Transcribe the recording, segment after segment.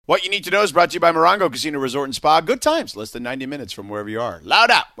What you need to know is brought to you by Morongo Casino Resort and Spa. Good times, less than 90 minutes from wherever you are. Loud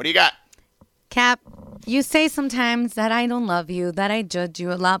up. What do you got? Cap, you say sometimes that I don't love you, that I judge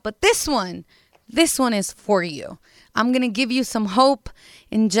you a lot, but this one is for you. I'm going to give you some hope,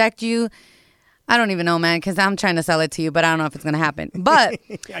 inject you. I don't even know, man, because I'm trying to sell it to you, but I don't know if it's going to happen. But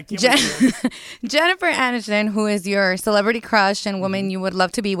Jennifer Aniston, who is your celebrity crush and woman you would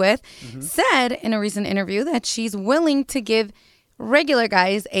love to be with, said in a recent interview that she's willing to give regular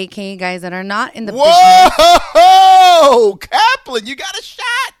guys, a.k.a. guys that are not in the business. Whoa! Kaplan, you got a shot.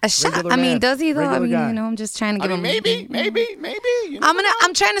 A shot. Regular I mean, man. does he though? Regular I mean, guy. you know, I'm just trying to give him. Maybe. You know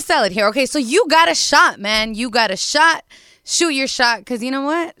I'm trying to sell it here. Okay, so you got a shot, man. You got a shot. Shoot your shot, because you know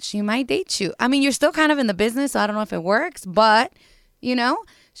what? She might date you. I mean, you're still kind of in the business, so I don't know if it works, but, you know,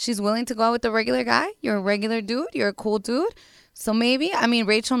 she's willing to go out with a regular guy. You're a regular dude. You're a cool dude. So maybe, I mean,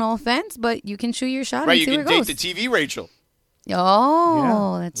 Rachel, no offense, but you can shoot your shot right, and see you where can it goes. date the TV Rachel.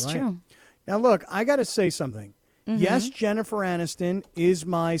 Oh, Yeah, that's right. true. Now, look, I got to say something. Yes, Jennifer Aniston is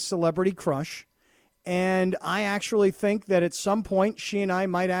my celebrity crush, and I actually think that at some point she and I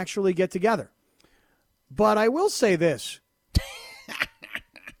might actually get together. But I will say this.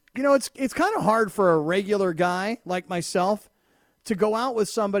 You know, it's kind of hard for a regular guy like myself to go out with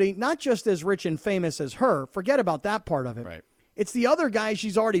somebody not just as rich and famous as her. Forget about that part of it. Right. It's the other guy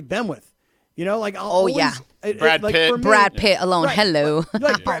she's already been with. You know, like Brad Pitt. for me- Brad Pitt alone. Right. Hello.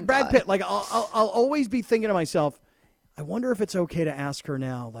 Like Brad Pitt. Like I'll always be thinking to myself, I wonder if it's okay to ask her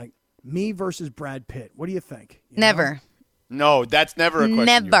now, like me versus Brad Pitt. What do you think? You know? Never. No, that's never a question.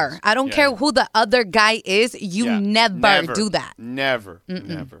 Never. I don't care who the other guy is. You never do that. Never.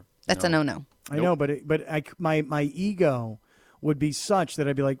 That's a no-no. I know, but my ego would be such that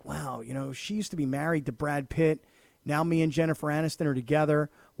I'd be like, wow, you know, she used to be married to Brad Pitt. Now me and Jennifer Aniston are together.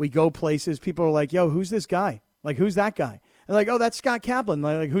 We go places. People are like, yo, who's this guy? Like, who's that guy? And like, oh, that's Scott Kaplan.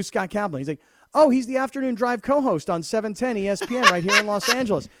 Like, who's Scott Kaplan? He's like, oh, he's the Afternoon Drive co-host on 710 ESPN right here in Los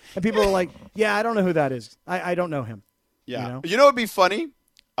Angeles. And people are like, yeah, I don't know who that is. I don't know him. Yeah. You know what would be funny?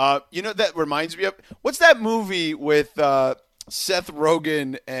 You know, that reminds me of, what's that movie with Seth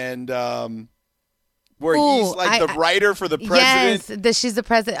Rogen and where he's like the writer for the president? Yes, she's the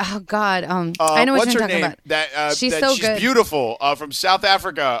president. Oh, God. I know what what's you're her talking name? about. She's so good. She's beautiful from South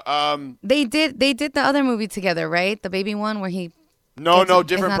Africa. They did the other movie together, right? The baby one where he... No,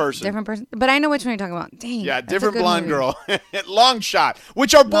 different person. Different person. But I know which one you're talking about. Dang. Yeah, that's a different good blonde movie. girl. Long shot.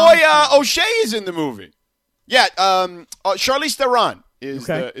 Which our boy O'Shea is in the movie. Yeah, Charlize Theron is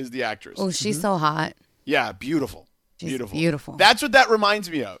the actress. Oh, she's so hot. Yeah, beautiful. She's beautiful. That's what that reminds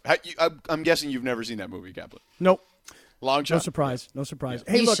me of. I'm guessing you've never seen that movie, Kaplan. Nope. Long shot. No surprise.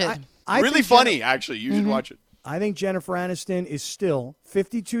 Yeah. Hey, You look, should. I really think funny, actually. You should watch it. I think Jennifer Aniston is still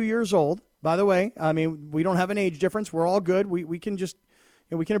 52 years old. By the way, I mean, we don't have an age difference. We're all good. We can just,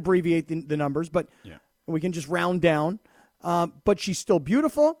 we can abbreviate the numbers, but we can just round down. But she's still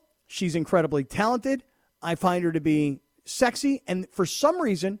beautiful. She's incredibly talented. I find her to be sexy. And for some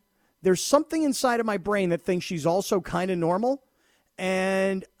reason, there's something inside of my brain that thinks she's also kind of normal.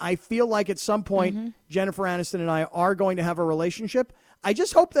 And I feel like at some point, Jennifer Aniston and I are going to have a relationship. I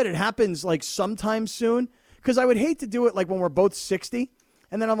just hope that it happens like sometime soon, because I would hate to do it like when we're both 60.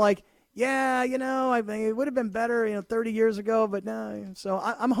 And then I'm like, yeah, you know, I mean, it would have been better, 30 years ago, but no. So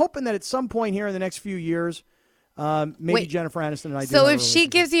I'm hoping that at some point here in the next few years, maybe Jennifer Aniston and I do So have a if she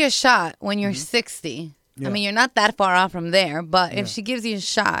gives you a shot when you're 60, I mean, you're not that far off from there, but if she gives you a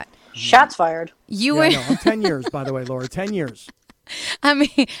shot. Shots fired. You I were. know. I'm 10 years, by the way, Laura. 10 years. I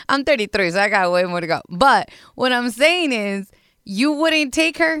mean, I'm 33, so I got way more to go. But what I'm saying is, you wouldn't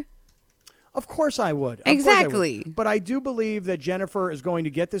take her? Of course I would. Of Exactly. course I would. But I do believe that Jennifer is going to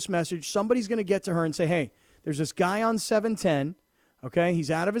get this message. Somebody's going to get to her and say, hey, there's this guy on 710, okay?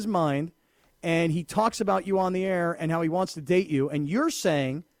 He's out of his mind, and he talks about you on the air and how he wants to date you, and you're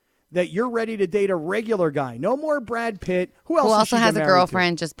saying that you're ready to date a regular guy. No more Brad Pitt. Who else? Who has also she has been a married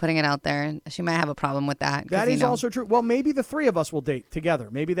girlfriend, just putting it out there. She might have a problem with that. to? That is also true. Well, maybe the three of us will date together.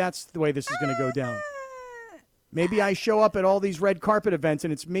 Maybe that's the way this is going to go down. Maybe I show up at all these red carpet events,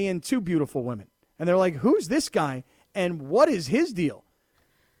 and it's me and two beautiful women. And they're like, who's this guy, and what is his deal?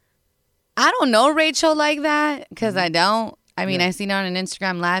 I don't know Rachel like that, because I don't. I mean, I seen her on an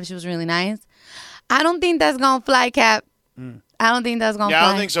Instagram Live. She was really nice. I don't think that's going to fly, Cap. I don't think that's going to fly. Yeah, I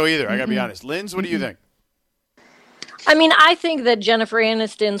don't think so either. I got to be honest. Linz, what do you think? I mean, I think that Jennifer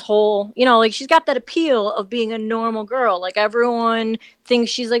Aniston's whole, like she's got that appeal of being a normal girl. Like everyone thinks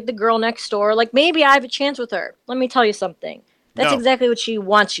she's like the girl next door. Like maybe I have a chance with her. Let me tell you something. That's exactly what she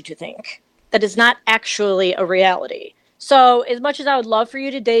wants you to think. That is not actually a reality. So as much as I would love for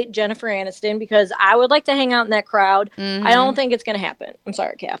you to date Jennifer Aniston, because I would like to hang out in that crowd, I don't think it's going to happen. I'm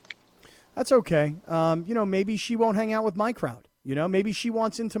sorry, Cap. That's okay. Maybe she won't hang out with my crowd. Maybe she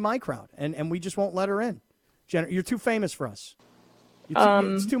wants into my crowd, and we just won't let her in. You're too famous for us.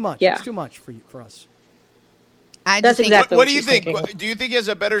 It's too much. Yeah. It's too much for us. That's exactly what do you think? thinking. Do you think he has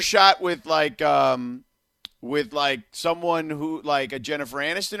a better shot with someone who like a Jennifer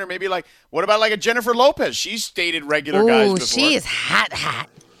Aniston, or maybe what about a Jennifer Lopez? She's dated regular guys before. She is hot.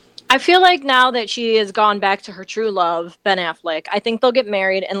 I feel like now that she has gone back to her true love, Ben Affleck, I think they'll get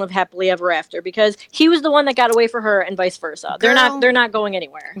married and live happily ever after, because he was the one that got away for her and vice versa. They're not going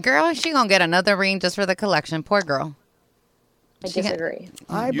anywhere. Girl, she gonna get another ring just for the collection. Poor girl. I disagree.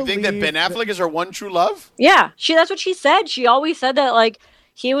 You think that Ben Affleck is her one true love? Yeah, that's what she said. She always said that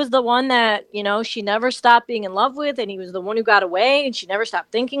he was the one that, she never stopped being in love with, and he was the one who got away, and she never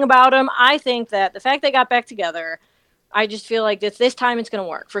stopped thinking about him. I think that the fact they got back together, I just feel like this time it's going to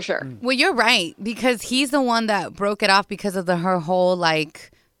work for sure. Well, you're right, because he's the one that broke it off because of her whole,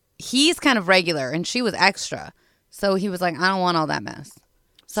 he's kind of regular and she was extra. So he was like, I don't want all that mess.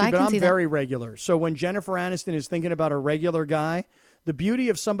 So I can see that. I'm very regular. So when Jennifer Aniston is thinking about a regular guy, the beauty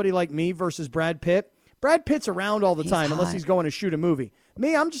of somebody like me versus Brad Pitt's around all the time unless he's going to shoot a movie.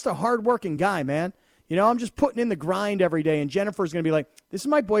 Me, I'm just a hardworking guy, man. I'm just putting in the grind every day. And Jennifer's going to be like, this is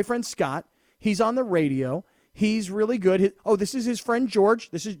my boyfriend, Scott. He's on the radio. He's really good. This is his friend,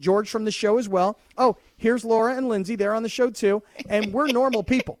 George. This is George from the show as well. Oh, here's Laura and Lindsay. They're on the show, too. And we're normal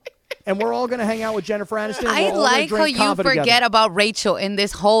people. And we're all going to hang out with Jennifer Aniston. I like how you forget about Rachel in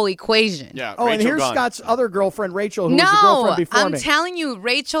this whole equation. Yeah. Oh, Rachel and here's Scott's other girlfriend, Rachel, who was the girlfriend before me. I'm telling you,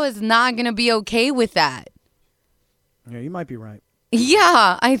 Rachel is not going to be okay with that. Yeah, you might be right.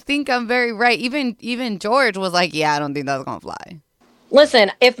 Yeah, I think I'm very right. Even George was like, yeah, I don't think that's going to fly.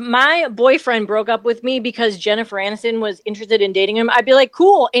 Listen, if my boyfriend broke up with me because Jennifer Aniston was interested in dating him, I'd be like,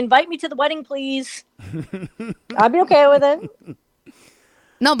 cool, invite me to the wedding, please. I'd be okay with it.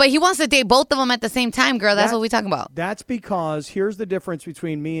 No, but he wants to date both of them at the same time, girl. That's what we're talking about. That's because here's the difference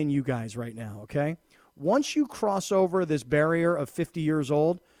between me and you guys right now, okay? Once you cross over this barrier of 50 years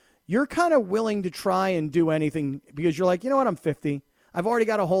old, you're kind of willing to try and do anything because you're like, you know what, I'm 50. I've already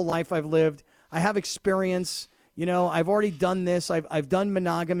got a whole life I've lived. I have experience. I've already done this. I've done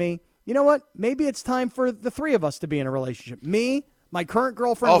monogamy. You know what? Maybe it's time for the three of us to be in a relationship. Me, my current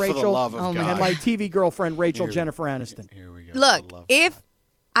girlfriend, Rachel, for the love of God. and my TV girlfriend, Rachel Jennifer Aniston. Here we go. Look,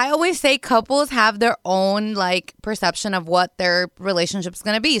 I always say couples have their own perception of what their relationship's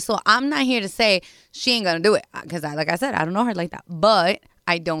going to be. So I'm not here to say she ain't going to do it because like I said, I don't know her like that, but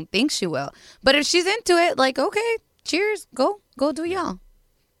I don't think she will. But if she's into it, okay, cheers, go do y'all.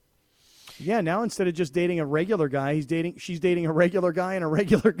 Yeah, now instead of just dating a regular guy, she's dating a regular guy and a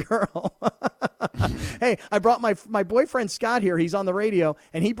regular girl. Hey, I brought my boyfriend Scott here. He's on the radio,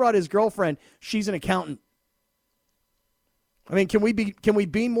 and he brought his girlfriend. She's an accountant. I mean, can we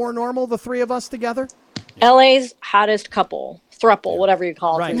be more normal, the three of us together? LA's hottest couple, thruple, whatever you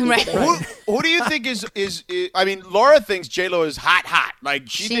call it. Right. Who do you think is? I mean, Laura thinks J-Lo is hot.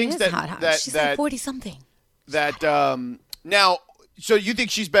 She thinks is hot. She's like 40-something. Now. So you think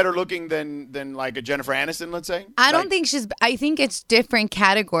she's better looking than like a Jennifer Aniston, let's say? I don't think she's. I think it's different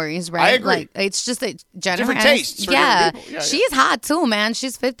categories, right? I agree. It's just that Jennifer different tastes for yeah, different people. Yeah, she's hot too, man.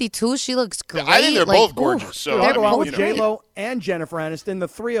 She's 52. She looks great. I think they're both gorgeous. So I'll go out with J-Lo and Jennifer Aniston, the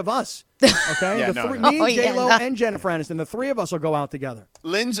three of us. Okay, me, J-Lo, and Jennifer Aniston, the three of us will go out together.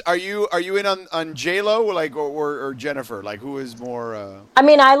 Linz, are you in on J-Lo or Jennifer? Who is more? I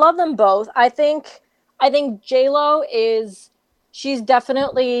mean, I love them both. I think J-Lo is. She's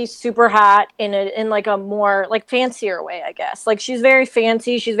definitely super hot in a more fancier way, I guess. She's very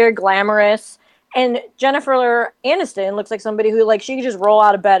fancy. She's very glamorous. And Jennifer Aniston looks like somebody who she could just roll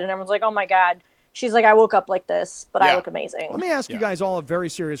out of bed and everyone's like, oh my God. She's like, I woke up like this, but I look amazing. Let me ask you guys all a very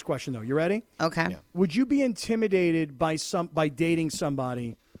serious question though. You ready? Okay. Yeah. Would you be intimidated by dating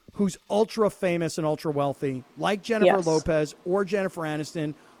somebody who's ultra famous and ultra wealthy, like Jennifer Lopez or Jennifer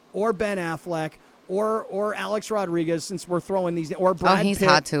Aniston or Ben Affleck? Or Alex Rodriguez, since we're throwing these, or Brad he's Pitt,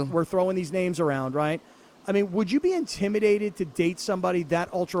 hot too. We're throwing these names around, right? I mean, would you be intimidated to date somebody that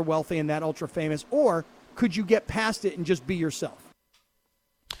ultra wealthy and that ultra famous, or could you get past it and just be yourself?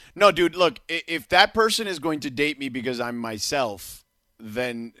 No, dude. Look, if that person is going to date me because I'm myself,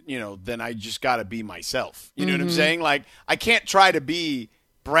 then I just got to be myself. You know what I'm saying? I can't try to be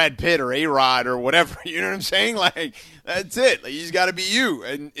Brad Pitt or A-Rod or whatever. You know what I'm saying? Like, that's it. Like, you just got to be you.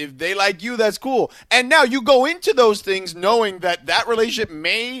 And if they like you, that's cool. And now you go into those things knowing that that relationship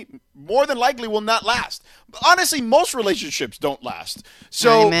more than likely will not last. Honestly, most relationships don't last.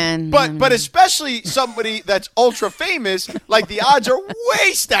 So, but especially somebody that's ultra famous, like the odds are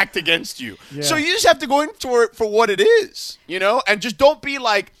way stacked against you. Yeah. So you just have to go into it for what it is, you know, and just don't be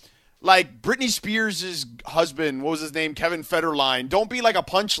like Britney Spears' husband, what was his name? Kevin Federline. Don't be like a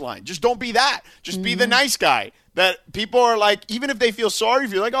punchline. Just don't be that. Just be the nice guy that people are like, even if they feel sorry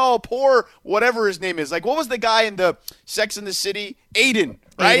for you, like, oh, poor whatever his name is. Like, what was the guy in the Sex and the City? Aiden,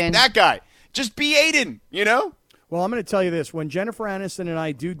 right? Aiden. That guy. Just be Aiden, you know? Well, I'm going to tell you this. When Jennifer Aniston and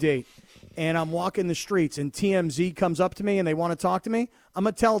I do date and I'm walking the streets and TMZ comes up to me and they want to talk to me, I'm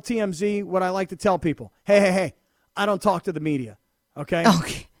going to tell TMZ what I like to tell people. Hey, I don't talk to the media, okay?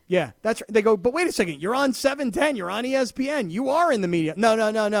 Okay. Yeah, that's right. They go, but wait a second. You're on 710. You're on ESPN. You are in the media. No.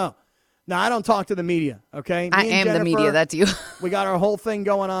 No, I don't talk to the media, okay? I am Jennifer, the media. That's you. We got our whole thing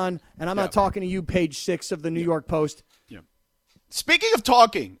going on, and I'm not talking to you, page 6 of the New York Post. Yeah. Speaking of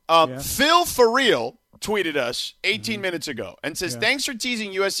talking, Phil For Real tweeted us 18 minutes ago and says, thanks for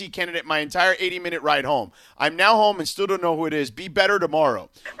teasing USC candidate my entire 80-minute ride home. I'm now home and still don't know who it is. Be better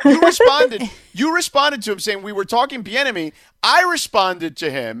tomorrow. You responded to him saying we were talking Bienemy. I responded to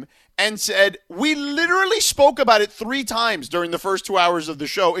him and said, we literally spoke about it 3 times during the first 2 hours of the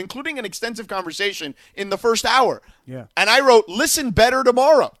show, including an extensive conversation in the first hour. Yeah. And I wrote, listen better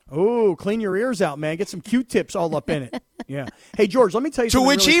tomorrow. Oh, clean your ears out, man. Get some Q-tips all up in it. Yeah. Hey, George, let me tell you something. To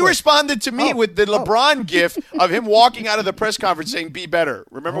which really he quick. responded to me with the LeBron gif of him walking out of the press conference saying, be better.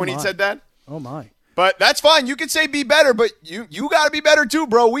 Remember when he said that? Oh, my. But that's fine. You can say be better, but you got to be better too,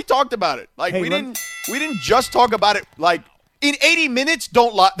 bro. We talked about it. Like, we didn't just talk about it like in 80 minutes.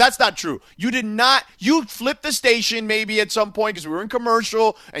 Don't lie. That's not true. You did not. You flipped the station maybe at some point because we were in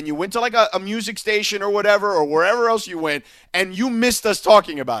commercial and you went to like a music station or whatever or wherever else you went and you missed us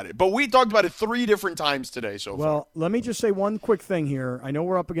talking about it. But we talked about it 3 different times today so far. Well, let me just say one quick thing here. I know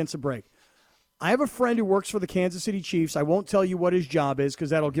we're up against a break. I have a friend who works for the Kansas City Chiefs. I won't tell you what his job is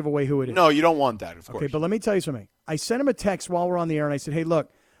because that'll give away who it is. No, you don't want that, of course. Okay, but let me tell you something. I sent him a text while we're on the air, and I said, hey,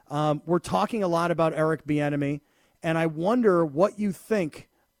 look, we're talking a lot about Eric Bienemy, and I wonder what you think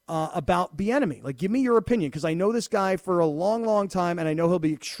about Bienemy. Like, give me your opinion because I know this guy for a long, long time, and I know he'll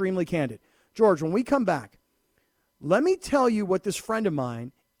be extremely candid. George, when we come back, let me tell you what this friend of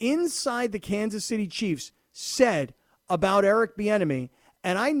mine inside the Kansas City Chiefs said about Eric Bienemy.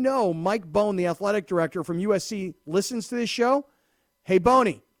 And I know Mike Bone, the athletic director from USC, listens to this show. Hey,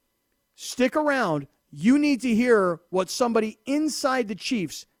 Boney, stick around. You need to hear what somebody inside the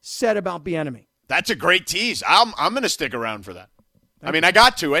Chiefs said about Bienemy. That's a great tease. I'm going to stick around for that. I mean, I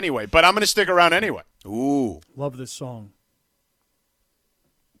got to anyway, but I'm going to stick around anyway. Ooh. Love this song.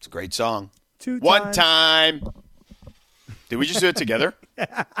 It's a great song. 2 times. 1 time. Did we just do it together?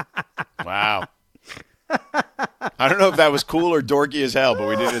 Wow. I don't know if that was cool or dorky as hell, but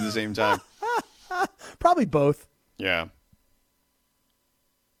we did it at the same time. Probably both. Yeah.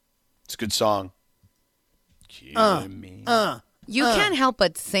 It's a good song. Killing me. You can't help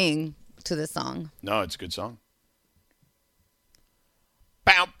but sing to the song. No, it's a good song.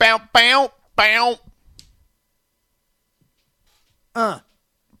 Bow, bow, bow, bow.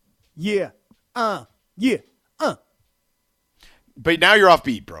 Yeah. But now you're off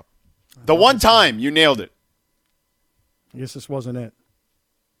beat, bro. The one time you nailed it. I guess this wasn't it.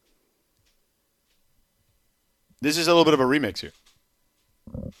 This is a little bit of a remix here.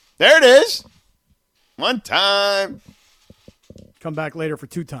 There it is. 1 time. Come back later for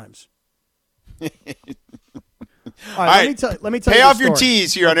 2 times. All right, let me tell pay you off the your story.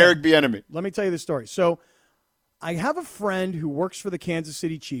 tease here on Eric Bienemy. Let me tell you the story. So I have a friend who works for the Kansas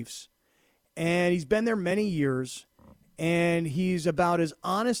City Chiefs, and he's been there many years, and he's about as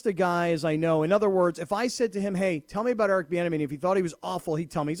honest a guy as I know. In other words, if I said to him, hey, tell me about Eric Bienemy, and if he thought he was awful, he'd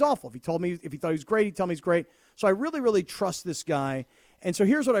tell me he's awful. If he thought he was great, he'd tell me he's great. So I really, really trust this guy. And so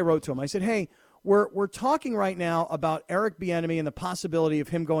here's what I wrote to him. I said, hey, we're talking right now about Eric Bienemy and the possibility of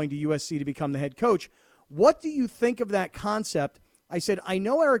him going to USC to become the head coach. What do you think of that concept? I said, I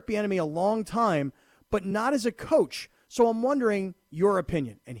know Eric Bienemy a long time, but not as a coach. So I'm wondering your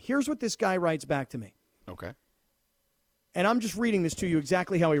opinion. And here's what this guy writes back to me. Okay. And I'm just reading this to you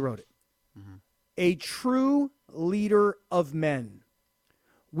exactly how he wrote it. Mm-hmm. A true leader of men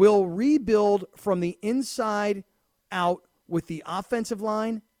will rebuild from the inside out with the offensive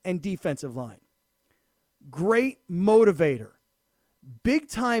line and defensive line. Great motivator.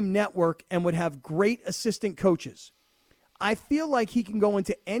 Big-time network and would have great assistant coaches. I feel like he can go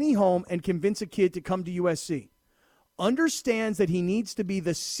into any home and convince a kid to come to USC. understands that he needs to be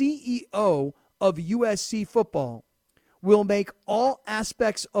the CEO of USC football, will make all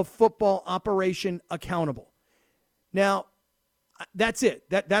aspects of football operation accountable. Now, that's it.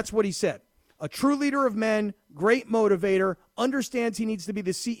 That's what he said. A true leader of men, great motivator, understands he needs to be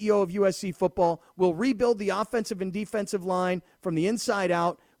the CEO of USC football, will rebuild the offensive and defensive line from the inside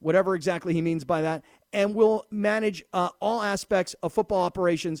out, whatever exactly he means by that, and will manage all aspects of football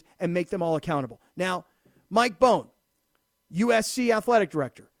operations and make them all accountable. Now, Mike Bone, USC athletic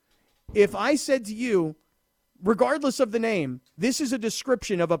director, if I said to you, regardless of the name, this is a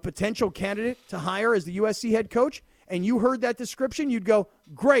description of a potential candidate to hire as the USC head coach, and you heard that description, you'd go,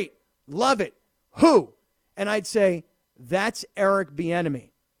 great, love it. Who? And I'd say, that's Eric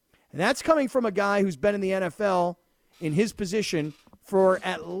Bienemy. And that's coming from a guy who's been in the NFL in his position for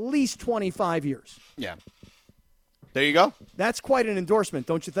at least 25 years. Yeah. There you go. That's quite an endorsement,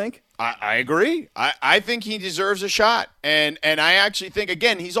 don't you think? I agree. I think he deserves a shot. And I actually think,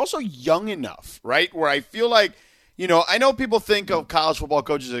 again, he's also young enough, right, where I feel like, I know people think of college football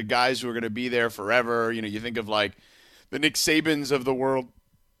coaches as guys who are going to be there forever. You think of like the Nick Sabans of the world.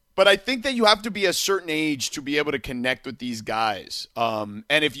 But I think that you have to be a certain age to be able to connect with these guys. And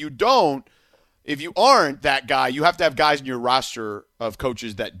if you aren't that guy, you have to have guys in your roster of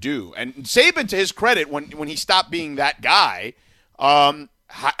coaches that do. And Saban, to his credit, when he stopped being that guy,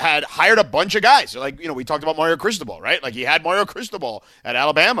 had hired a bunch of guys. Like, we talked about Mario Cristobal, right? Like, he had Mario Cristobal at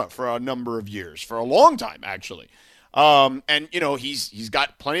Alabama for a number of years, for a long time, actually. And he's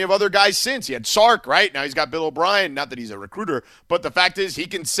got plenty of other guys since. He had Sark, right? Now he's got Bill O'Brien. Not that he's a recruiter, but the fact is he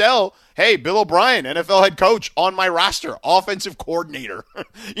can sell, hey, Bill O'Brien, NFL head coach on my roster, offensive coordinator.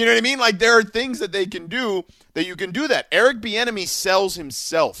 You know what I mean? Like, there are things that they can do that you can do that. Eric Bienemy sells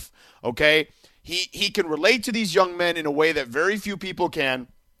himself, okay? He can relate to these young men in a way that very few people can,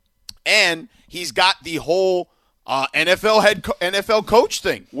 and he's got the whole NFL coach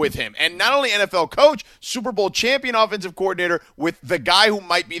thing with him. And not only NFL coach, Super Bowl champion offensive coordinator with the guy who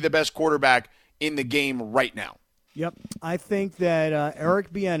might be the best quarterback in the game right now. Yep. I think that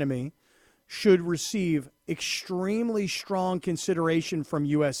Eric Bienemy should receive extremely strong consideration from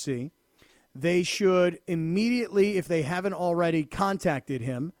USC. They should immediately, if they haven't already, contacted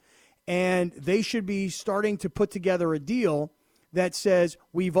him, and they should be starting to put together a deal that says,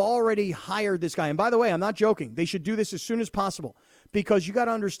 we've already hired this guy. And by the way, I'm not joking. They should do this as soon as possible, because you got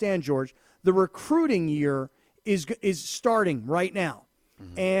to understand, George, the recruiting year is starting right now.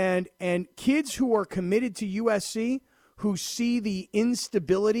 Mm-hmm. And kids who are committed to USC, who see the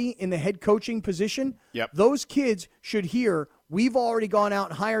instability in the head coaching position, those kids should hear, we've already gone out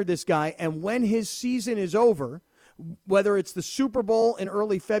and hired this guy, and when his season is over, whether it's the Super Bowl in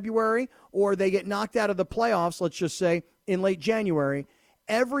early February or they get knocked out of the playoffs, let's just say, in late January,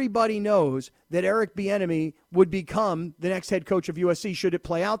 everybody knows that Eric Bienemy would become the next head coach of USC should it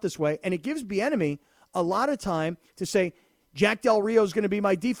play out this way. And it gives Bienemy a lot of time to say, Jack Del Rio is going to be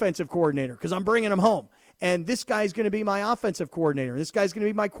my defensive coordinator because I'm bringing him home. And this guy's going to be my offensive coordinator. This guy's going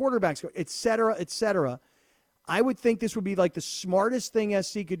to be my quarterback, et cetera, et cetera. I would think this would be like the smartest thing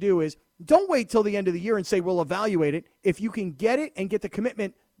SC could do is don't wait till the end of the year and say we'll evaluate it. If you can get it and get the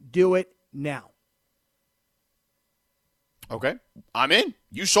commitment, do it now. Okay, I'm in.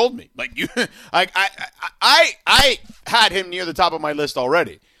 You sold me. Like you, I had him near the top of my list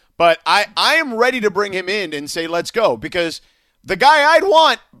already, but I am ready to bring him in and say let's go, because the guy I'd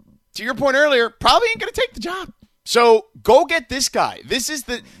want, to your point earlier, probably ain't gonna take the job. So go get this guy. This is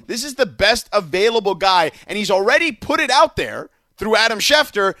the best available guy, and he's already put it out there through Adam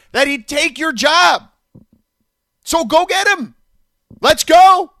Schefter that he'd take your job. So go get him. Let's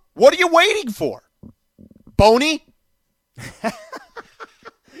go. What are you waiting for, Boney?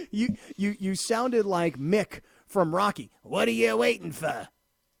 You sounded like Mick from Rocky. What are you waiting for?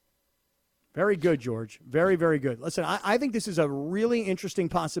 Very good, George. Very, very good. Listen, I think this is a really interesting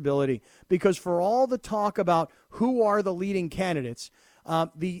possibility, because for all the talk about who are the leading candidates,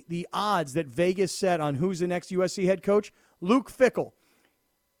 the odds that Vegas set on who's the next USC head coach, Luke Fickell.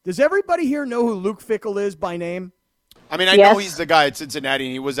 Does everybody here know who Luke Fickell is by name? I mean, I know he's the guy at Cincinnati,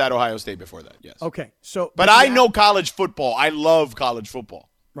 and he was at Ohio State before that, yes. Okay. But I know college football. I love college football.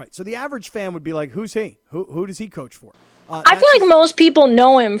 Right. So the average fan would be like, who's he? Who does he coach for? I feel like most people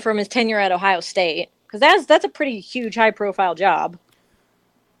know him from his tenure at Ohio State, because that's a pretty huge, high-profile job.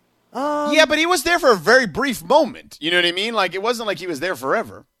 Yeah, but he was there for a very brief moment. You know what I mean? Like, it wasn't like he was there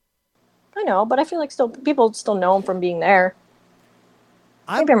forever. I know, but I feel like people still know him from being there.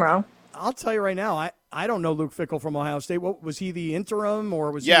 Maybe I'm wrong. I'll tell you right now, I don't know Luke Fickell from Ohio State. What was he, the interim,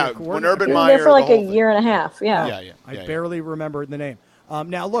 or was he the coordinator? when Urban he was Meyer there for like a year and a half. Yeah. I barely remember the name.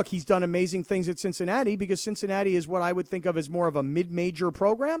 Now, look, he's done amazing things at Cincinnati because Cincinnati is what I would think of as more of a mid-major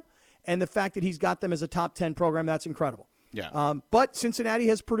program, and the fact that he's got them as a top 10 program, that's incredible. Yeah. But Cincinnati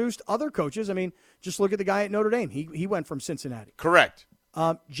has produced other coaches. I mean, just look at the guy at Notre Dame. He went from Cincinnati. Correct.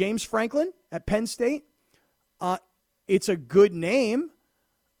 James Franklin at Penn State. It's a good name.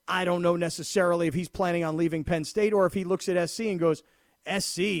 I don't know necessarily if he's planning on leaving Penn State or if he looks at SC and goes,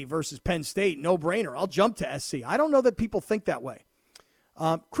 SC versus Penn State, no brainer. I'll jump to SC. I don't know that people think that way.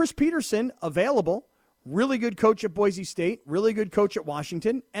 Chris Peterson, available. Really good coach at Boise State. Really good coach at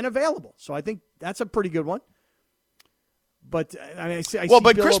Washington, and available. So I think that's a pretty good one. But I mean, I see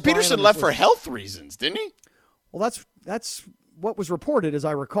but Bill Chris O'Brien Peterson on left this for list. health reasons, didn't he? Well, that's what was reported, as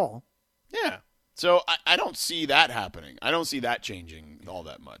I recall. Yeah. So I don't see that happening. I don't see that changing all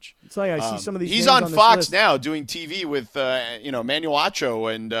that much. I'll tell you, I see some of these. He's names on this Fox list. now doing TV with Manuel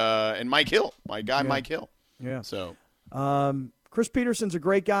Acho and Mike Hill, my guy Mike Hill. Yeah. So Chris Peterson's a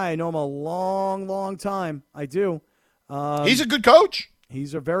great guy. I know him a long, long time. I do. he's a good coach.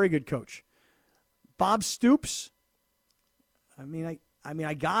 He's a very good coach. Bob Stoops. I mean,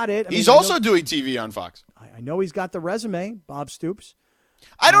 I got it. He's also doing TV on Fox. I know he's got the resume, Bob Stoops.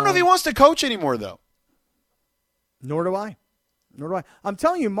 I don't know if he wants to coach anymore, though. Nor do I. I'm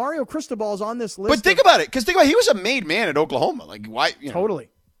telling you, Mario Cristobal is on this list. But think about it, he was a made man at Oklahoma. Like, why? Totally.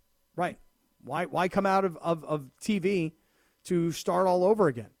 Right. Why come out of TV to start all over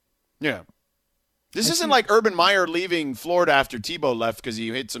again? Yeah. This isn't like Urban Meyer leaving Florida after Tebow left because he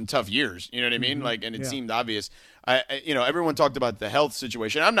hit some tough years. You know what I mean? Mm-hmm. And it seemed obvious. Everyone talked about the health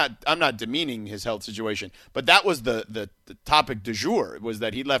situation. I'm not demeaning his health situation, but that was the topic du jour, was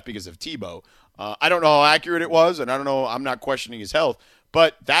that he left because of Tebow. I don't know how accurate it was, and I don't know. I'm not questioning his health,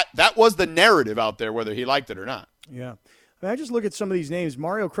 but that was the narrative out there, whether he liked it or not. Yeah. I just look at some of these names.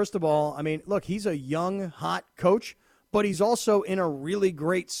 Mario Cristobal, I mean, look, he's a young, hot coach, but he's also in a really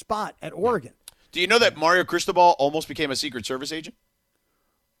great spot at Oregon. Do you know that Mario Cristobal almost became a Secret Service agent?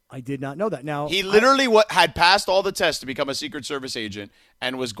 I did not know that. Now he literally had passed all the tests to become a Secret Service agent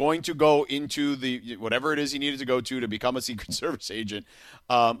and was going to go into the whatever it is he needed to go to become a Secret Service agent,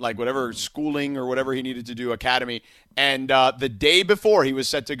 like whatever schooling or whatever he needed to do, academy. And the day before he was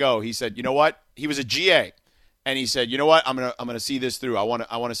set to go, he said, "You know what?" He was a GA, and he said, "You know what? I'm gonna see this through. I want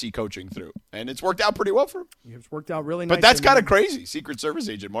to see coaching through." And it's worked out pretty well for him. It's worked out really nice. But that's kind of crazy. Secret Service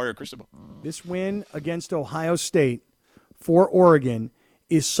agent Mario Cristobal. This win against Ohio State for Oregon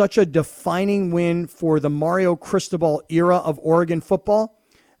is such a defining win for the Mario Cristobal era of Oregon football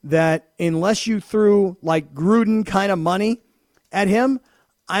that unless you threw like Gruden kind of money at him,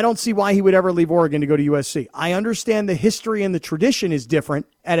 I don't see why he would ever leave Oregon to go to USC. I understand the history and the tradition is different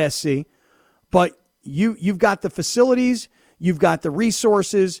at SC, but you've got the facilities, you've got the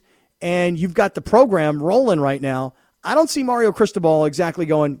resources, and you've got the program rolling right now. I don't see Mario Cristobal exactly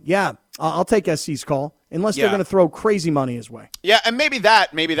going, yeah, I'll take SC's call, unless they're going to throw crazy money his way. Yeah, and maybe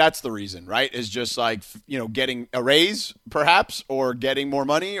that's the reason, right? Is just like, getting a raise, perhaps, or getting more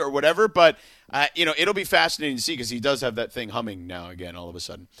money or whatever. But, it'll be fascinating to see because he does have that thing humming now again all of a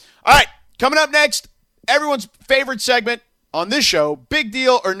sudden. All right, coming up next, everyone's favorite segment on this show, Big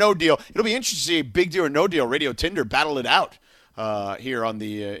Deal or No Deal. It'll be interesting to see Big Deal or No Deal, Radio Tinder battle it out here on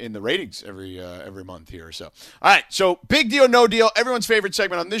the in the ratings every month here or so. All right, so Big Deal, No Deal, everyone's favorite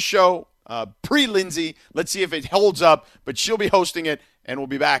segment on this show, pre-Lindsay. Let's see if it holds up, but she'll be hosting it, and we'll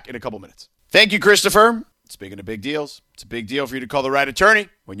be back in a couple minutes. Thank you, Christopher. Speaking of big deals, it's a big deal for you to call the right attorney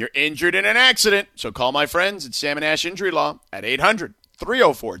when you're injured in an accident. So call my friends at Sam & Ash Injury Law at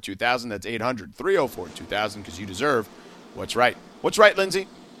 800-304-2000. That's 800-304-2000 because you deserve what's right. What's right, Lindsay?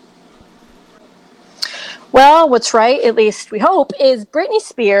 Well, what's right, at least we hope, is Britney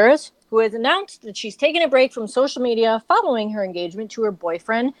Spears, who has announced that she's taking a break from social media following her engagement to her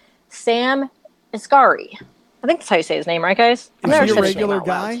boyfriend, Sam Asghari. I think that's how you say his name, right, guys? Is he a regular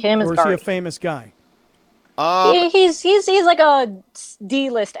guy, or is he a famous guy? He's like a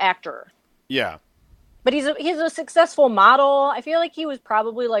D-list actor. Yeah. But he's a successful model. I feel like he was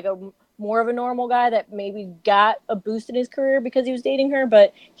probably like more of a normal guy that maybe got a boost in his career because he was dating her,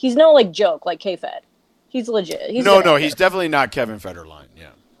 but he's no like joke like K-Fed. He's legit. He's he's definitely not Kevin Federline. Yeah.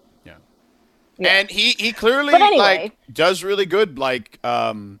 And he clearly like does really good. Like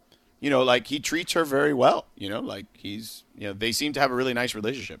like he treats her very well. Like he's they seem to have a really nice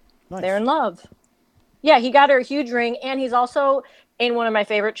relationship. Nice. They're in love. Yeah, he got her a huge ring, and he's also in one of my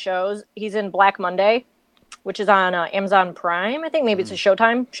favorite shows. He's in Black Monday, which is on Amazon Prime. I think maybe it's a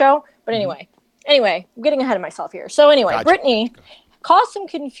Showtime show. But anyway, I'm getting ahead of myself here. So anyway, Gotcha. Britney caused some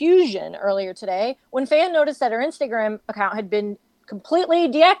confusion earlier today when fans noticed that her Instagram account had been completely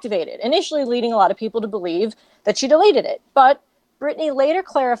deactivated, initially leading a lot of people to believe that she deleted it. But Britney later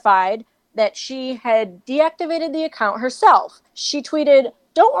clarified that she had deactivated the account herself. She tweeted,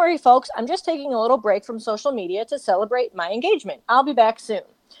 "Don't worry, folks. I'm just taking a little break from social media to celebrate my engagement. I'll be back soon."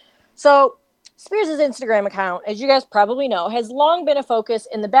 So Spears' Instagram account, as you guys probably know, has long been a focus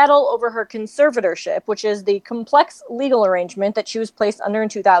in the battle over her conservatorship, which is the complex legal arrangement that she was placed under in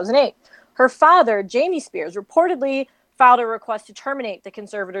 2008. Her father, Jamie Spears, reportedly filed a request to terminate the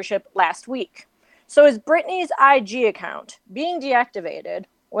conservatorship last week. So is Britney's IG account being deactivated,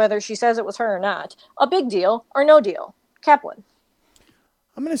 whether she says it was her or not, a big deal or no deal? Kaplan.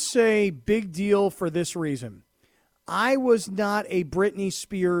 I'm going to say big deal for this reason. I was not a Britney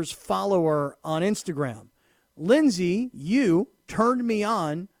Spears follower on Instagram. Lindsay, you turned me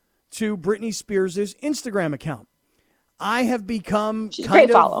on to Britney Spears' Instagram account. I have become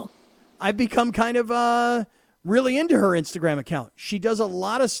I've become kind of really into her Instagram account. She does a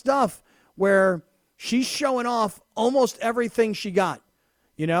lot of stuff where she's showing off almost everything she got,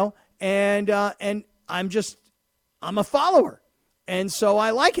 and I'm a follower. And so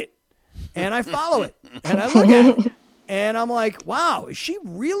I like it and I follow it and I look at it and I'm like, wow, is she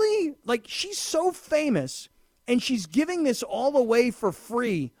really she's so famous and she's giving this all away for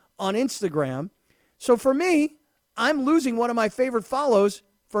free on Instagram. So for me, I'm losing one of my favorite follows.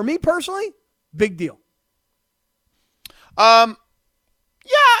 For me personally, big deal. Yeah,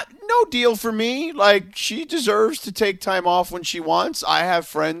 no deal for me. She deserves to take time off when she wants. I have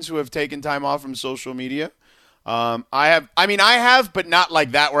friends who have taken time off from social media. I have, but not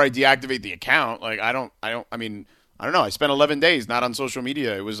like that where I deactivate the account. I don't know. I spent 11 days not on social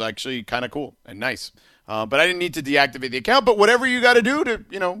media. It was actually kind of cool and nice. But I didn't need to deactivate the account. But whatever you got to do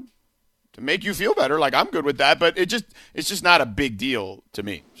to make you feel better, I'm good with that. But it's just not a big deal to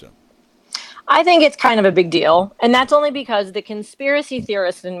me. So I think it's kind of a big deal. And that's only because the conspiracy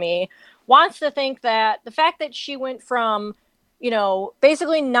theorist in me wants to think that the fact that she went from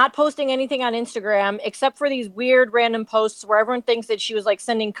basically not posting anything on Instagram except for these weird random posts where everyone thinks that she was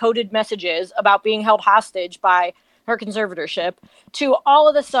sending coded messages about being held hostage by her conservatorship, to all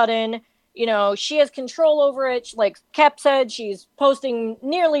of a sudden, she has control over it. Like Kep said, she's posting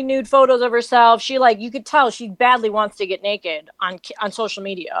nearly nude photos of herself. She you could tell she badly wants to get naked on social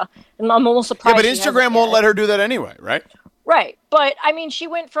media. And I'm almost surprised. Yeah, but Instagram won't let her do that anyway, right? Right. But she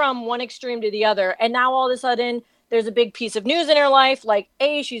went from one extreme to the other. And now all of a sudden, there's a big piece of news in her life,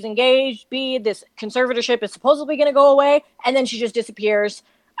 A, she's engaged, B, this conservatorship is supposedly going to go away, and then she just disappears.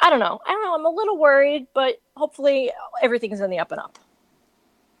 I don't know. I'm a little worried, but hopefully everything's in the up and up.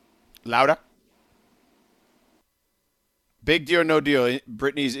 Laura? Big deal or no deal,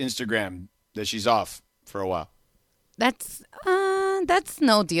 Britney's Instagram, that she's off for a while? That's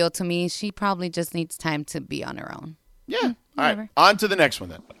no deal to me. She probably just needs time to be on her own. Yeah. All right. On to the next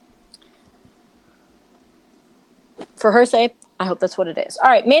one then. For her sake, I hope that's what it is. All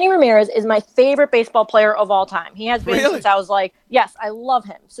right, Manny Ramirez is my favorite baseball player of all time. He has been since I was yes, I love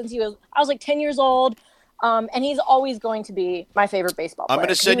him. Since I was 10 years old, and he's always going to be my favorite baseball player. I'm going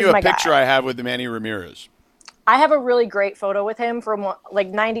to send you a picture I have with Manny Ramirez. I have a really great photo with him from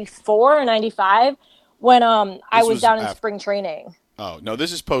 94 or 95 when I was down in spring training. Oh, no,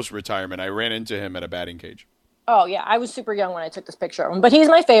 this is post-retirement. I ran into him at a batting cage. Oh, yeah, I was super young when I took this picture of him. But he's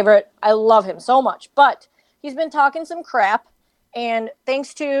my favorite. I love him so much. But he's been talking some crap, and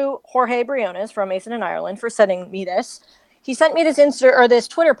thanks to Jorge Briones from Mason and Ireland for sending me this. He sent me this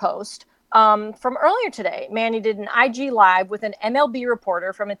Twitter post from earlier today. Manny did an IG live with an MLB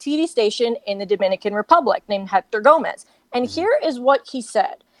reporter from a TV station in the Dominican Republic named Hector Gomez. And here is what he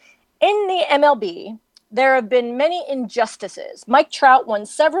said. In the MLB, there have been many injustices. Mike Trout won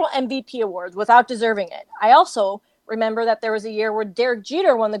several MVP awards without deserving it. I also remember that there was a year where Derek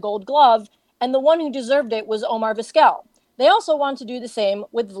Jeter won the Gold Glove, and the one who deserved it was Omar Vizquel. They also want to do the same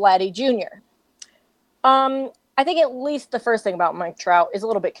with Vladdy Jr. I think at least the first thing about Mike Trout is a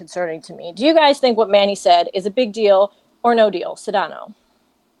little bit concerning to me. Do you guys think what Manny said is a big deal or no deal? Sedano.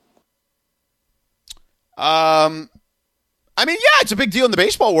 It's a big deal in the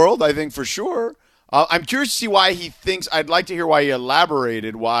baseball world, I think, for sure. I'm curious to see why he thinks – I'd like to hear why he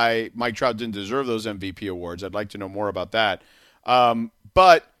elaborated why Mike Trout didn't deserve those MVP awards. I'd like to know more about that.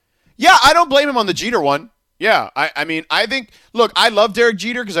 But – yeah, I don't blame him on the Jeter one. Yeah, I think – look, I love Derek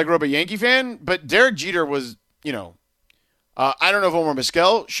Jeter because I grew up a Yankee fan, but Derek Jeter was, I don't know if Omar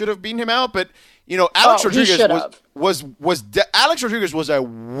Vizquel should have beaten him out, but Alex Rodriguez Alex Rodriguez was a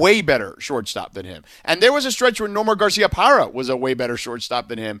way better shortstop than him. And there was a stretch where Nomar Garcia-Parra was a way better shortstop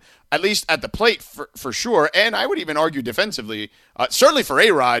than him, at least at the plate for sure. And I would even argue defensively, certainly for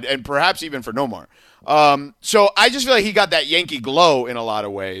A-Rod and perhaps even for Nomar. So I just feel like he got that Yankee glow in a lot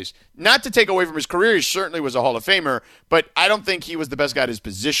of ways. Not to take away from his career, he certainly was a Hall of Famer, but I don't think he was the best guy at his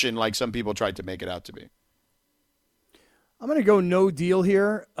position like some people tried to make it out to be. I'm going to go no deal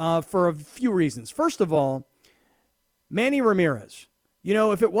here for a few reasons. First of all, Manny Ramirez.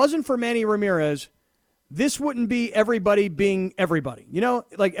 If it wasn't for Manny Ramirez, this wouldn't be everybody being everybody.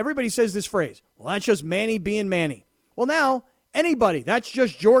 Like everybody says this phrase, well, that's just Manny being Manny. Well, now, anybody, that's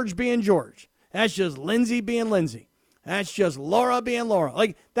just George being George. That's just Lindsay being Lindsay. That's just Laura being Laura.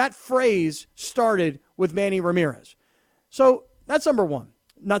 Like that phrase started with Manny Ramirez. So that's number one.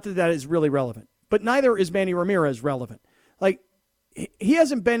 Not that that is really relevant, but neither is Manny Ramirez relevant. Like, he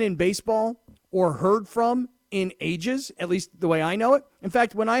hasn't been in baseball or heard from in ages, at least the way I know it. In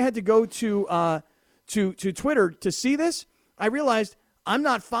fact, when I had to go to Twitter to see this, I realized I'm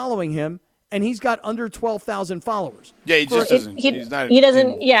not following him, and he's got under 12,000 followers. Yeah, he just doesn't. He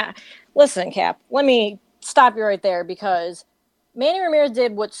doesn't. Yeah. Listen, Cap, let me stop you right there because Manny Ramirez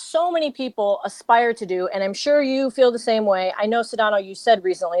did what so many people aspire to do, and I'm sure you feel the same way. I know, Sedano, you said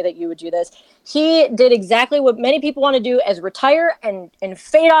recently that you would do this. He did exactly what many people want to do, as retire and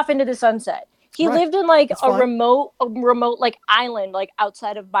fade off into the sunset. He lived in like a remote like island, like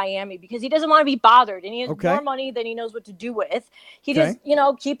outside of Miami, because he doesn't want to be bothered, and he has more money than he knows what to do with. He just,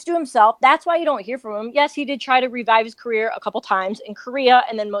 keeps to himself. That's why you don't hear from him. Yes, he did try to revive his career a couple times in Korea,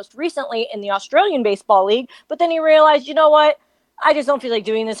 and then most recently in the Australian Baseball League. But then he realized, you know what? I just don't feel like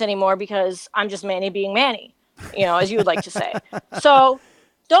doing this anymore because I'm just Manny being Manny, as you would like to say. So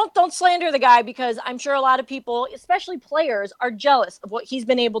don't slander the guy, because I'm sure a lot of people, especially players, are jealous of what he's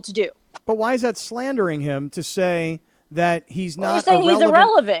been able to do. But why is that slandering him to say that he's not he's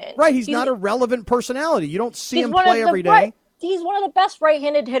irrelevant? Right, he's not a relevant personality. You don't see him play every day. He's one of the best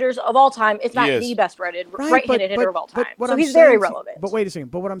right-handed hitters of all time, if not the best right-handed hitter of all time. So he's very relevant. But wait a second.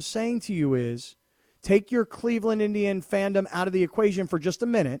 But what I'm saying to you is, take your Cleveland Indian fandom out of the equation for just a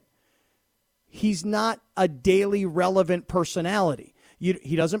minute. He's not a daily relevant personality.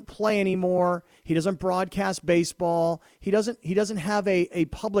 He doesn't play anymore. He doesn't broadcast baseball. He doesn't have a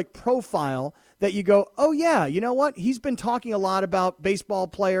public profile that you go, oh yeah, you know what? He's been talking a lot about baseball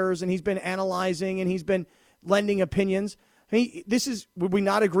players, and he's been analyzing, and he's been lending opinions. I mean, would we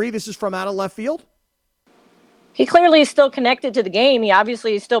not agree this is from out of left field? He clearly is still connected to the game. He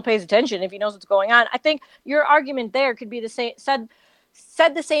obviously still pays attention if he knows what's going on. I think your argument there could be the same, said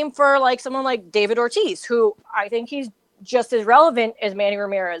the same for like someone like David Ortiz, who I think he's just as relevant as Manny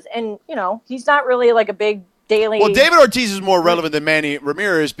Ramirez. And, he's not really like a big daily. Well, David Ortiz is more relevant than Manny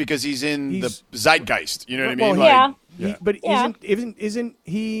Ramirez because he's in the zeitgeist. You know what I mean? Yeah. But isn't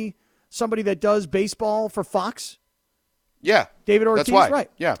he somebody that does baseball for Fox? Yeah, David Ortiz, that's why. Right?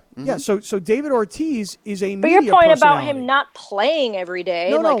 Yeah, yeah. So David Ortiz is a. But your point about him not playing every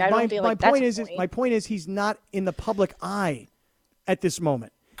day, no. My point is he's not in the public eye at this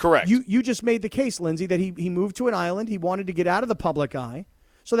moment. Correct. You just made the case, Lindsay, that he moved to an island. He wanted to get out of the public eye,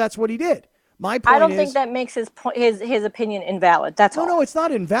 so that's what he did. My point I don't think that makes his opinion invalid. That's all. No, it's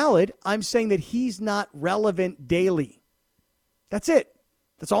not invalid. I'm saying that he's not relevant daily. That's it.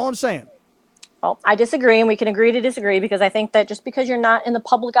 That's all I'm saying. Well, I disagree, and we can agree to disagree, because I think that just because you're not in the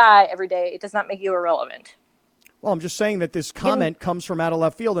public eye every day, it does not make you irrelevant. Well, I'm just saying that this comment comes from out of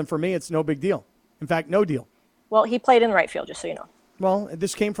left field, and for me, it's no big deal. In fact, no deal. Well, he played in right field, just so you know. Well,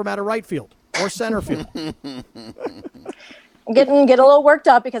 this came from out of right field or center field. I'm getting a little worked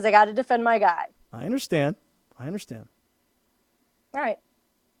up because I got to defend my guy. I understand. All right.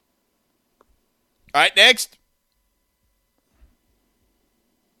 All right, next.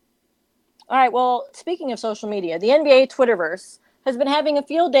 All right, well, speaking of social media, the NBA Twitterverse has been having a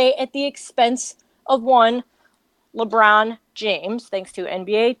field day at the expense of one LeBron James, thanks to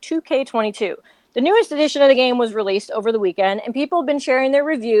NBA 2K22. The newest edition of the game was released over the weekend, and people have been sharing their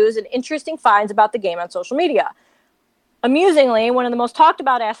reviews and interesting finds about the game on social media. Amusingly, one of the most talked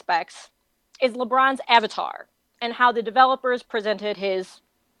about aspects is LeBron's avatar and how the developers presented his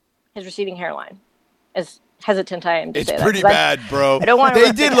receding hairline. As hesitant I am to say that. It's pretty bad, bro. I don't want to.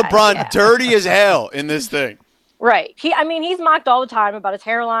 They did LeBron dirty as hell in this thing. Right. He's mocked all the time about his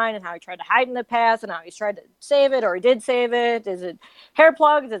hairline and how he tried to hide in the past and how he's tried to save it, or he did save it. Is it hair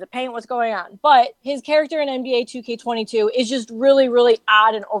plugs? Is it paint? What's going on? But his character in NBA 2K22 is just really, really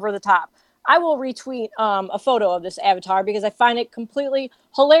odd and over the top. I will retweet a photo of this avatar because I find it completely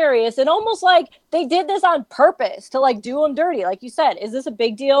hilarious and almost like they did this on purpose to like do him dirty. Like you said, is this a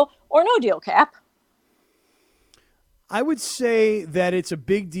big deal or no deal, Cap? I would say that it's a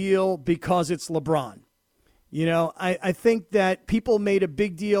big deal because it's LeBron. You know, I think that people made a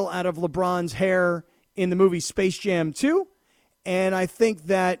big deal out of LeBron's hair in the movie Space Jam 2. And I think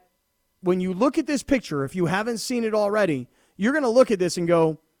that when you look at this picture, if you haven't seen it already, you're going to look at this and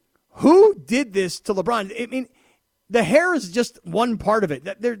go, who did this to LeBron? I mean, the hair is just one part of it.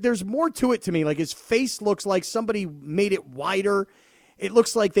 There's more to it to me. Like his face looks like somebody made it wider. It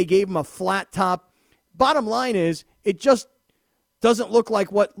looks like they gave him a flat top. Bottom line is, it just doesn't look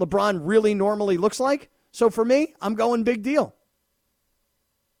like what LeBron really normally looks like. So for me, I'm going big deal.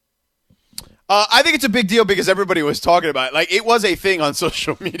 I think it's a big deal because everybody was talking about it. Like, it was a thing on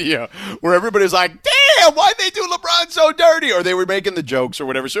social media where everybody was like, damn, why'd they do LeBron so dirty? Or they were making the jokes or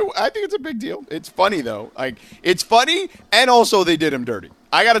whatever. So I think it's a big deal. It's funny, though. Like, it's funny, and also they did him dirty.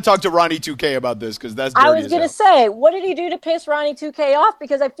 I got to talk to Ronnie 2K about this because that's dirty. I was going to say, what did he do to piss Ronnie 2K off?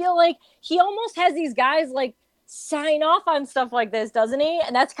 Because I feel like he almost has these guys, like, sign off on stuff like this, doesn't he?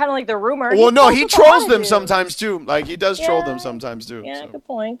 And that's kind of like the rumor. Well, no, he trolls them sometimes too. Like he does troll them sometimes too. Yeah, so. Good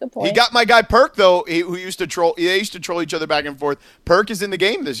point. He got my guy Perk though, who used to troll. They used to troll each other back and forth. Perk is in the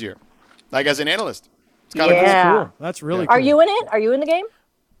game this year, like as an analyst. It's kind of cool. That's really cool. Are you in it? Are you in the game?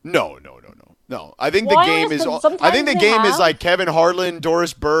 No. I think the game is. I think the game is like Kevin Harlan,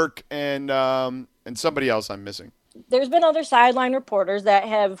 Doris Burke, and somebody else I'm missing. There's been other sideline reporters that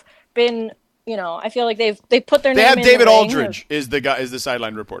have been. You know, I feel like they put their name in. They have David Aldridge is the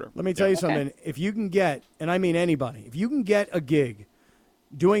sideline reporter. Let me tell you something. If you can get, and I mean anybody, if you can get a gig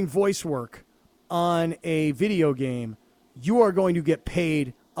doing voice work on a video game, you are going to get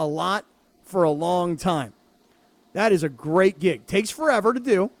paid a lot for a long time. That is a great gig. Takes forever to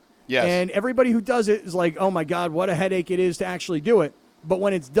do. Yes. And everybody who does it is like, oh my God, what a headache it is to actually do it. But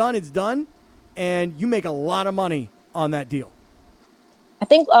when it's done, and you make a lot of money on that deal. I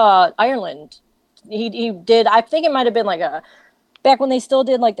think Ireland, he did. I think it might have been like back when they still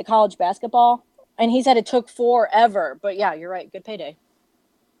did like the college basketball, and he said it took forever. But yeah, you're right. Good payday.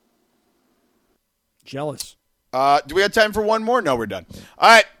 Jealous. Do we have time for one more? No, we're done. All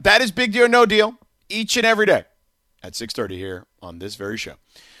right, that is Big Deal or No Deal each and every day at 6:30 here on this very show.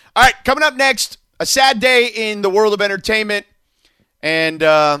 All right, coming up next, a sad day in the world of entertainment, and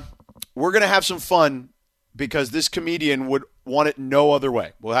we're gonna have some fun because this comedian would want it no other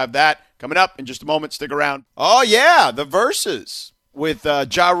way. We'll have that coming up in just a moment. Stick around. Oh, yeah, the Versus with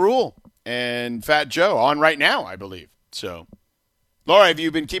Ja Rule and Fat Joe on right now, I believe. So, Laura, have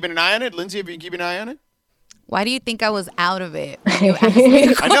you been keeping an eye on it? Lindsay, have you been keeping an eye on it? Why do you think I was out of it when you asked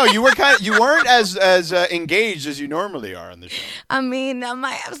me? I know you weren't as engaged as you normally are on the show. I mean, I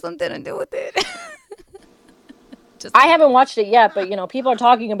might have something to do with it. I haven't watched it yet, but people are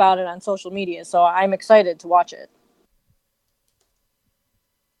talking about it on social media, so I'm excited to watch it.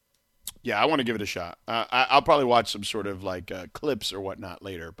 Yeah, I want to give it a shot. I'll probably watch some sort of like clips or whatnot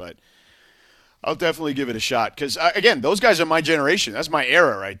later, but I'll definitely give it a shot because, again, those guys are my generation. That's my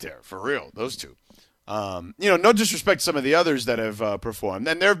era right there, for real, those two. No disrespect to some of the others that have performed,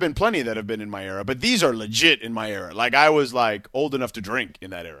 and there have been plenty that have been in my era, but these are legit in my era. Like, I was, like, old enough to drink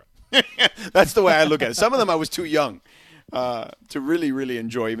in that era. That's the way I look at it. Some of them I was too young to really, really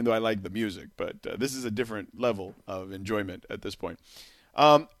enjoy, even though I like the music, but this is a different level of enjoyment at this point.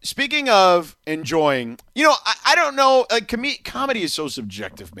 Speaking of enjoying, I don't know, like comedy is so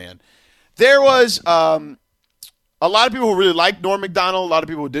subjective, man. There was a lot of people who really liked Norm MacDonald, a lot of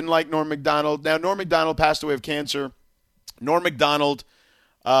people who didn't like Norm MacDonald. Now, Norm MacDonald passed away of cancer. Norm MacDonald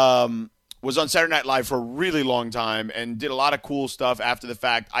was on Saturday Night Live for a really long time and did a lot of cool stuff after the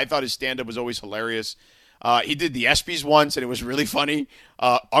fact. I thought his stand-up was always hilarious. He did the ESPYs once, and it was really funny.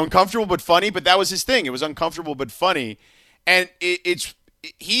 Uncomfortable but funny, but that was his thing. It was uncomfortable but funny. And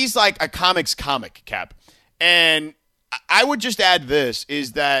he's like a comics comic, Cap. And I would just add this,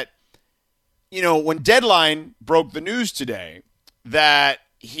 is that, when Deadline broke the news today that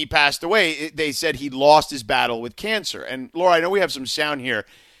he passed away, they said he lost his battle with cancer. And, Laura, I know we have some sound here.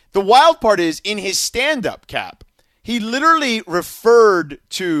 The wild part is, in his stand-up, Cap, he literally referred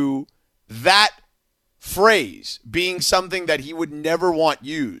to that phrase being something that he would never want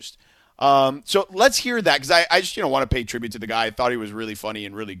used. So let's hear that, because I just want to pay tribute to the guy. I thought he was really funny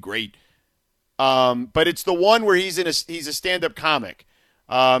and really great. But it's the one where he's a stand-up comic,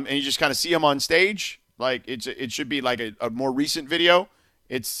 and you just kind of see him on stage. Like it should be like a more recent video.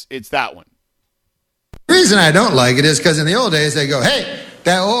 It's that one. The reason I don't like it is because in the old days they go, "Hey,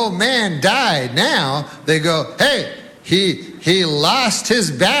 that old man died." Now they go, "Hey, he lost his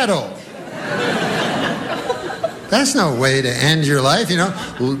battle." That's no way to end your life, you know.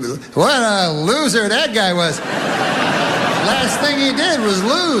 What a loser that guy was. Last thing he did was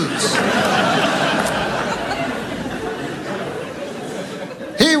lose.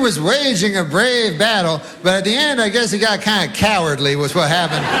 He was waging a brave battle, but at the end, I guess he got kind of cowardly was what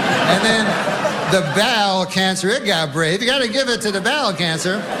happened. And then the bowel cancer, it got brave. You got to give it to the bowel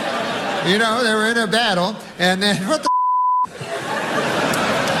cancer. You know, they were in a battle, and then what the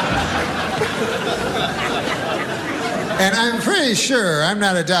And I'm pretty sure, I'm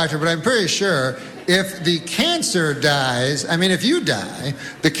not a doctor, but I'm pretty sure if the cancer dies, I mean, if you die,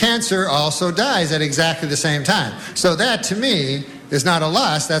 the cancer also dies at exactly the same time. So that, to me, is not a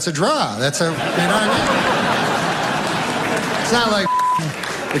loss, that's a draw. That's a, you know what I mean? It's not like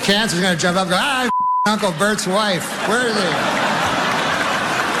the cancer's going to jump up and go, Uncle Bert's wife. Where is he?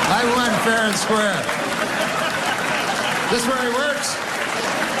 I won fair and square. This where he works?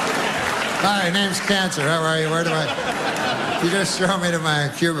 Hi, name's Cancer. How are you? Where do I? You just throw me to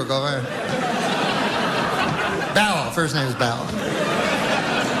my cubicle. Bowel. First name is Bowel.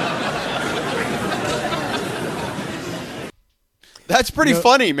 That's pretty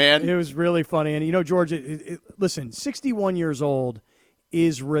funny, man. It was really funny. And, George, listen, 61 years old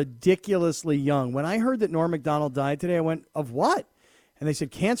is ridiculously young. When I heard that Norm MacDonald died today, I went, of what? And they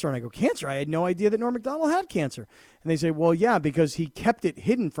said, cancer. And I go, cancer? I had no idea that Norm MacDonald had cancer. And they say, well, yeah, because he kept it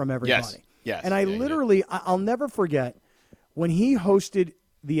hidden from everybody. Yes. And I'll never forget when he hosted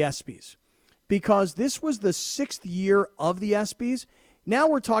the ESPYs, because this was the 6th year of the ESPYs. Now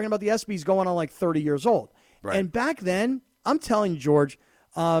we're talking about the ESPYs going on like 30 years old. Right. And back then, I'm telling you, George,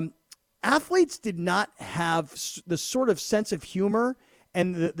 athletes did not have the sort of sense of humor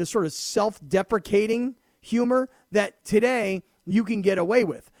and the sort of self-deprecating humor that today you can get away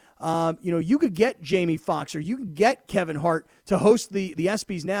with. You could get Jamie Foxx or you could get Kevin Hart to host the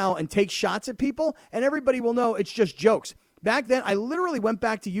ESPYs now and take shots at people, and everybody will know it's just jokes. Back then, I literally went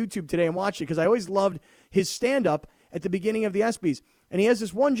back to YouTube today and watched it because I always loved his stand-up at the beginning of the ESPYs. And he has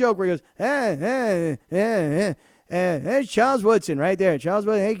this one joke where he goes, there's Charles Woodson right there. Charles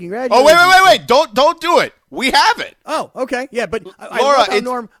Woodson, hey, congratulations. Oh, wait. Don't do it. We have it. Oh, okay. Yeah, but Laura,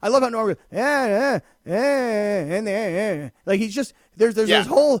 I love how Norm goes, like he's just, there's this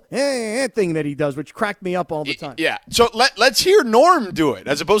whole thing that he does, which cracked me up all the time. Yeah. So let's hear Norm do it,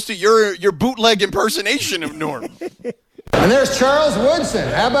 as opposed to your bootleg impersonation of Norm. And there's Charles Woodson.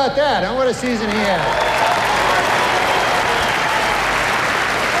 How about that? What a season he had.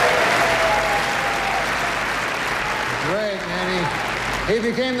 Great, man. He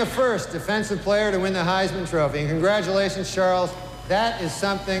became the first defensive player to win the Heisman Trophy. And congratulations, Charles. That is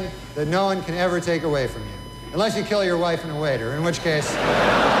something that no one can ever take away from you. Unless you kill your wife and a waiter, in which case... Dude,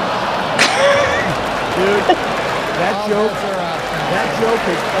 that joke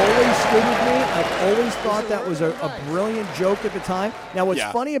has always stood with me. I've always thought that was a brilliant joke at the time. Now, what's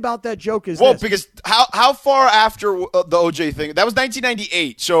funny about that joke is because how far after the OJ thing? That was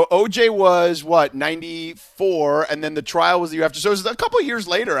 1998. So OJ was, 94, and then the trial was the year after. So it was a couple of years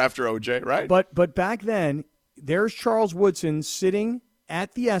later after OJ, right? But back then, there's Charles Woodson sitting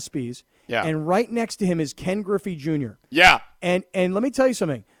at the ESPYs, and right next to him is Ken Griffey Jr. Yeah. And let me tell you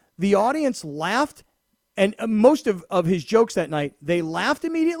something. The audience laughed. And most of his jokes that night, they laughed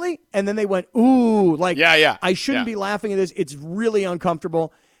immediately, and then they went, ooh, like, I shouldn't be laughing at this. It's really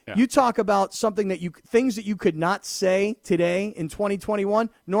uncomfortable. Yeah. You talk about things that you could not say today in 2021.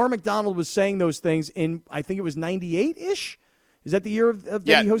 Norm MacDonald was saying those things in, I think it was 98-ish. Is that the year of that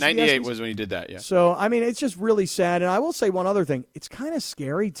he hosted 98 the ESPYs? Was when he did that, yeah. So, I mean, it's just really sad. And I will say one other thing. It's kind of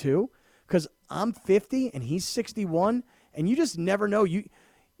scary, too, because I'm 50 and he's 61, and you just never know.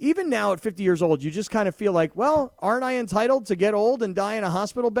 Even now at 50 years old, you just kind of feel like, well, aren't I entitled to get old and die in a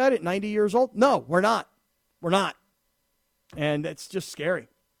hospital bed at 90 years old? No, we're not. We're not. And it's just scary.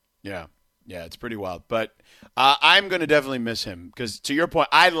 Yeah. Yeah, it's pretty wild. But I'm going to definitely miss him because, to your point,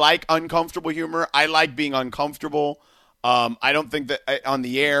 I like uncomfortable humor. I like being uncomfortable. I don't think that on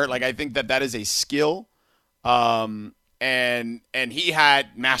the air, I think that is a skill. And he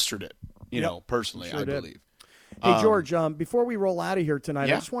had mastered it, personally, I believe. Hey, George, before we roll out of here tonight,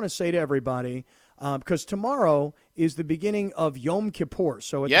 I just want to say to everybody, because tomorrow is the beginning of Yom Kippur.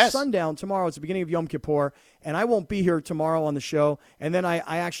 So at sundown tomorrow, it's the beginning of Yom Kippur, and I won't be here tomorrow on the show. And then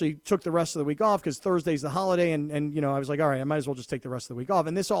I actually took the rest of the week off because Thursday's the holiday, and I was like, all right, I might as well just take the rest of the week off.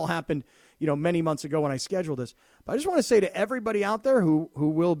 And this all happened, many months ago when I scheduled this. But I just want to say to everybody out there who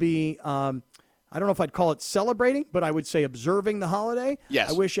will be I don't know if I'd call it celebrating, but I would say observing the holiday. Yes.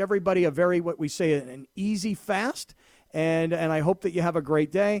 I wish everybody an easy fast, and I hope that you have a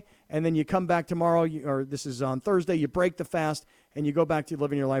great day. And then you come back tomorrow, or this is on Thursday, you break the fast, and you go back to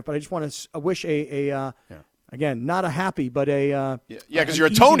living your life. But I just want to wish a Again, not a happy, but a because you're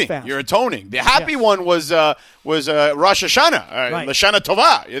atoning. Fast. You're atoning. The happy one was Rosh Hashanah, right. Lashana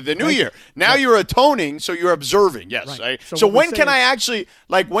Tova, the New Year. Now you're atoning, so you're observing. Yes. Right. So when can I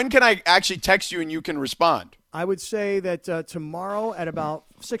actually text you and you can respond? I would say that tomorrow at about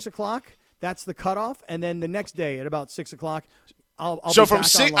 6 o'clock, that's the cutoff, and then the next day at about 6 o'clock. I'll so be from back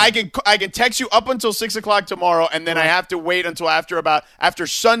 6, online. I can text you up until 6 o'clock tomorrow, and then I have to wait until after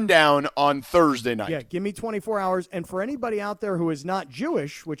sundown on Thursday night. Yeah, give me 24 hours. And for anybody out there who is not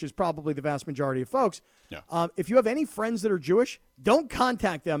Jewish, which is probably the vast majority of folks, if you have any friends that are Jewish, don't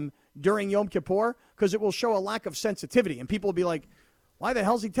contact them during Yom Kippur because it will show a lack of sensitivity, and people will be like, "Why the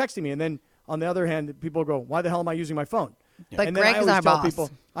hell is he texting me?" And then on the other hand, people go, "Why the hell am I using my phone?" Like and then Greg is our boss.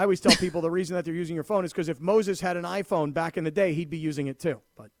 I always tell people the reason that they're using your phone is because if Moses had an iPhone back in the day, he'd be using it too.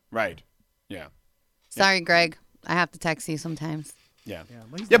 But right, yeah. Sorry, Greg. I have to text you sometimes. Yeah,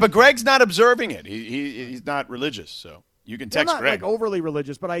 but Greg's not observing it. He's not religious, so you can text I'm not Greg. like overly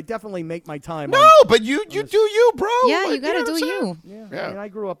religious, but I definitely make my time. No, but you do you, bro. Yeah, like, you got to do you. Yeah. I mean, I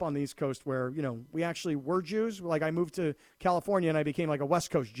grew up on the East Coast where, we actually were Jews. Like, I moved to California and I became like a West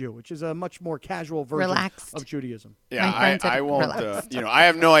Coast Jew, which is a much more casual version of Judaism. Yeah, I won't, I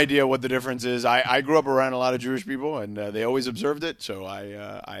have no idea what the difference is. I grew up around a lot of Jewish people, and they always observed it, so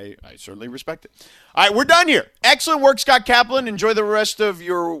I certainly respect it. All right, we're done here. Excellent work, Scott Kaplan. Enjoy the rest of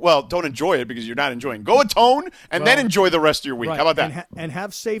don't enjoy it because you're not enjoying. Go atone and then enjoy the rest of your week. Right. How about that? And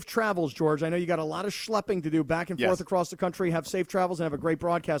have safe travels, George. I know you got a lot of schlepping to do back and forth across the country. Have safe travels and have a great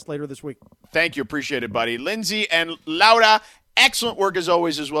broadcast later this week. Thank you. Appreciate it, buddy. Lindsay and Laura, excellent work as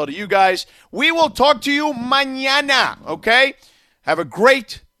always as well to you guys. We will talk to you mañana, okay? Have a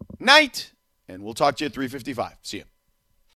great night, and we'll talk to you at 3:55. See you.